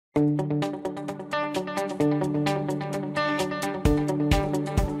Practitioners.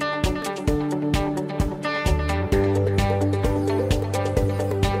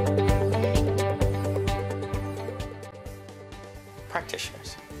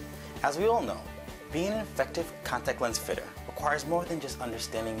 As we all know, being an effective contact lens fitter requires more than just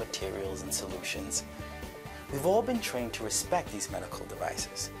understanding materials and solutions. We've all been trained to respect these medical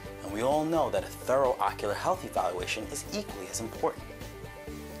devices, and we all know that a thorough ocular health evaluation is equally as important.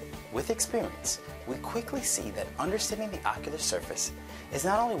 With experience, we quickly see that understanding the ocular surface is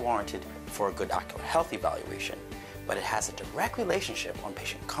not only warranted for a good ocular health evaluation, but it has a direct relationship on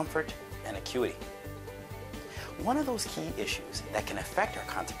patient comfort and acuity. One of those key issues that can affect our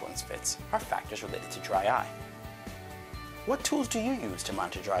contact lens fits are factors related to dry eye. What tools do you use to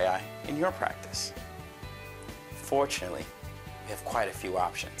monitor dry eye in your practice? Fortunately, we have quite a few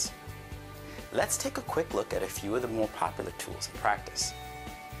options. Let's take a quick look at a few of the more popular tools in practice.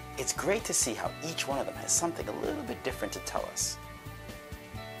 It's great to see how each one of them has something a little bit different to tell us.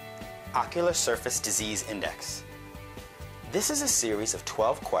 Ocular Surface Disease Index. This is a series of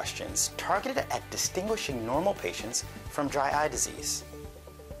 12 questions targeted at distinguishing normal patients from dry eye disease.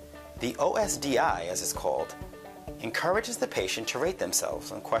 The OSDI, as it's called, encourages the patient to rate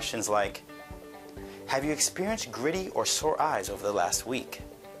themselves on questions like, have you experienced gritty or sore eyes over the last week?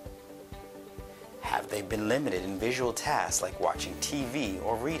 Have they been limited in visual tasks like watching TV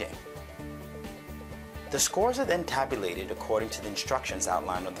or reading? The scores are then tabulated according to the instructions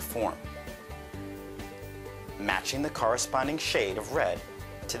outlined on the form. Matching the corresponding shade of red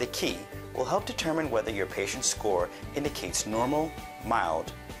to the key will help determine whether your patient's score indicates normal,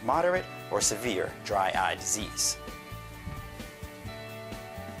 mild, moderate, or severe dry eye disease.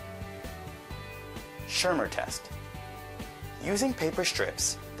 Schirmer test. Using paper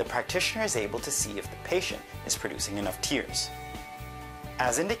strips, the practitioner is able to see if the patient is producing enough tears.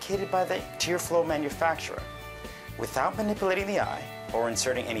 As indicated by the tear flow manufacturer, without manipulating the eye or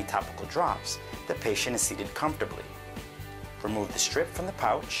inserting any topical drops, the patient is seated comfortably. Remove the strip from the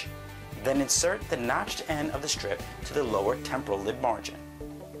pouch, then insert the notched end of the strip to the lower temporal lid margin.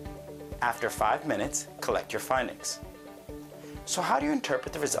 After 5 minutes, collect your findings. So how do you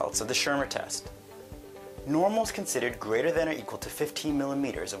interpret the results of the Schirmer test? Normal is considered greater than or equal to 15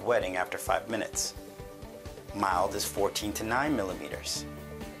 millimeters of wetting after 5 minutes. Mild is 14 to 9 millimeters.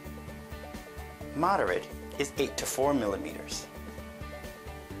 Moderate is 8 to 4 millimeters.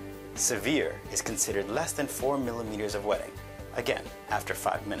 Severe is considered less than 4 millimeters of wetting, again, after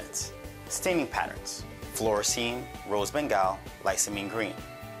 5 minutes. Staining patterns: fluorescein, rose bengal, lysamine green.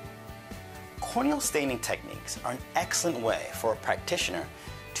 Corneal staining techniques are an excellent way for a practitioner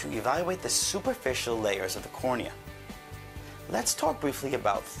to evaluate the superficial layers of the cornea. Let's talk briefly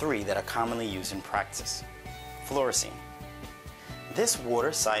about 3 that are commonly used in practice. Fluorescein. This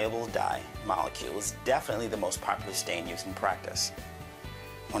water-soluble dye molecule is definitely the most popular stain used in practice.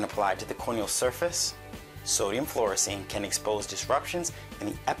 When applied to the corneal surface, sodium fluorescein can expose disruptions in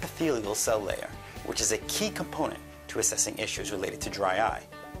the epithelial cell layer, which is a key component to assessing issues related to dry eye.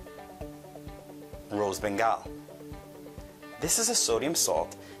 Rose bengal. This is a sodium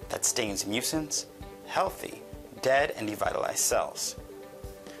salt that stains mucins, healthy, dead, and devitalized cells.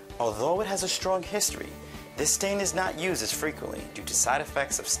 Although it has a strong history, this stain is not used as frequently due to side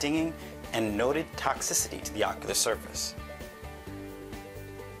effects of stinging and noted toxicity to the ocular surface.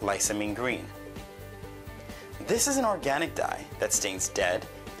 Lysamine green. This is an organic dye that stains dead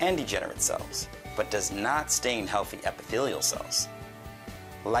and degenerate cells, but does not stain healthy epithelial cells.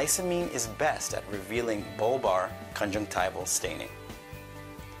 Lysamine is best at revealing bulbar conjunctival staining.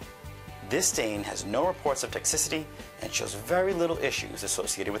 This stain has no reports of toxicity and shows very little issues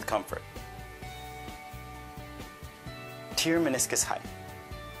associated with comfort. Tear meniscus height.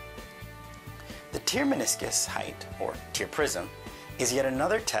 The tear meniscus height, or tear prism, is yet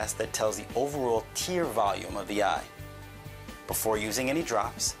another test that tells the overall tear volume of the eye. Before using any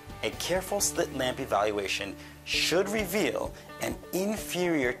drops, a careful slit lamp evaluation should reveal an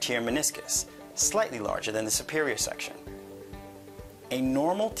inferior tear meniscus, slightly larger than the superior section. A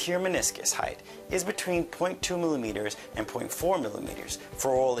normal tear meniscus height is between 0.2 millimeters and 0.4 millimeters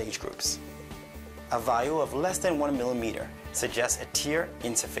for all age groups. A value of less than 1 millimeter suggests a tear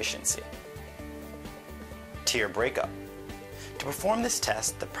insufficiency. Tear breakup. To perform this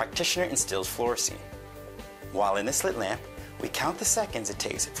test, the practitioner instills fluorescein. While in the slit lamp, we count the seconds it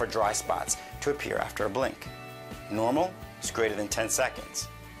takes for dry spots to appear after a blink. Normal is greater than 10 seconds.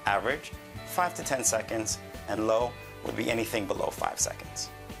 Average, 5 to 10 seconds, and low would be anything below 5 seconds.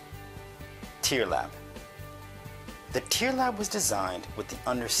 Tear lab. The tear lab was designed with the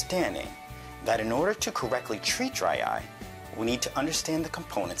understanding that in order to correctly treat dry eye, we need to understand the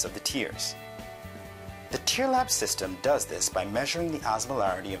components of the tears. The TearLab system does this by measuring the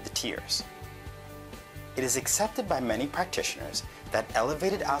osmolarity of the tears. It is accepted by many practitioners that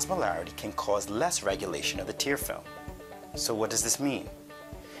elevated osmolarity can cause less regulation of the tear film. So what does this mean?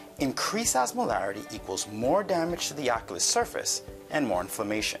 Increased osmolarity equals more damage to the ocular surface and more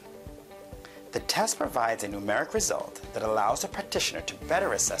inflammation. The test provides a numeric result that allows the practitioner to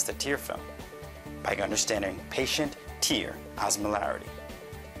better assess the tear film by understanding patient tear osmolarity.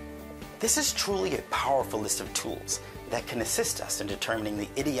 This is truly a powerful list of tools that can assist us in determining the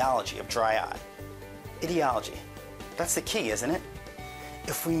etiology of dry eye. Etiology, that's the key, isn't it?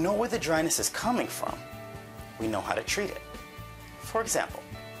 If we know where the dryness is coming from, we know how to treat it. For example,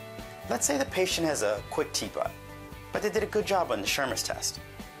 let's say the patient has a quick T-butt, but they did a good job on the Schirmer's test.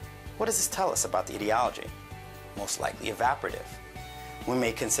 What does this tell us about the etiology? Most likely evaporative. We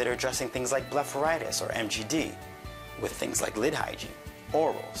may consider addressing things like blepharitis or MGD with things like lid hygiene,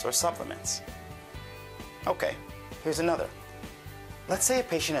 orals, or supplements. Okay, here's another. Let's say a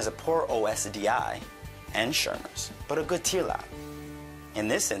patient has a poor OSDI and Schirmer's, but a good tear lab. In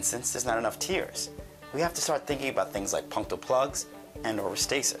this instance, there's not enough tears. We have to start thinking about things like punctal plugs and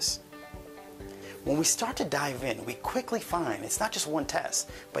orostasis. When we start to dive in, we quickly find it's not just one test,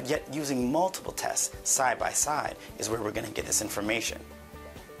 but yet using multiple tests side by side is where we're going to get this information.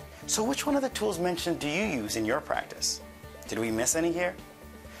 So which one of the tools mentioned do you use in your practice? Did we miss any here?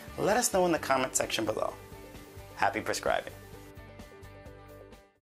 Let us know in the comment section below. Happy prescribing.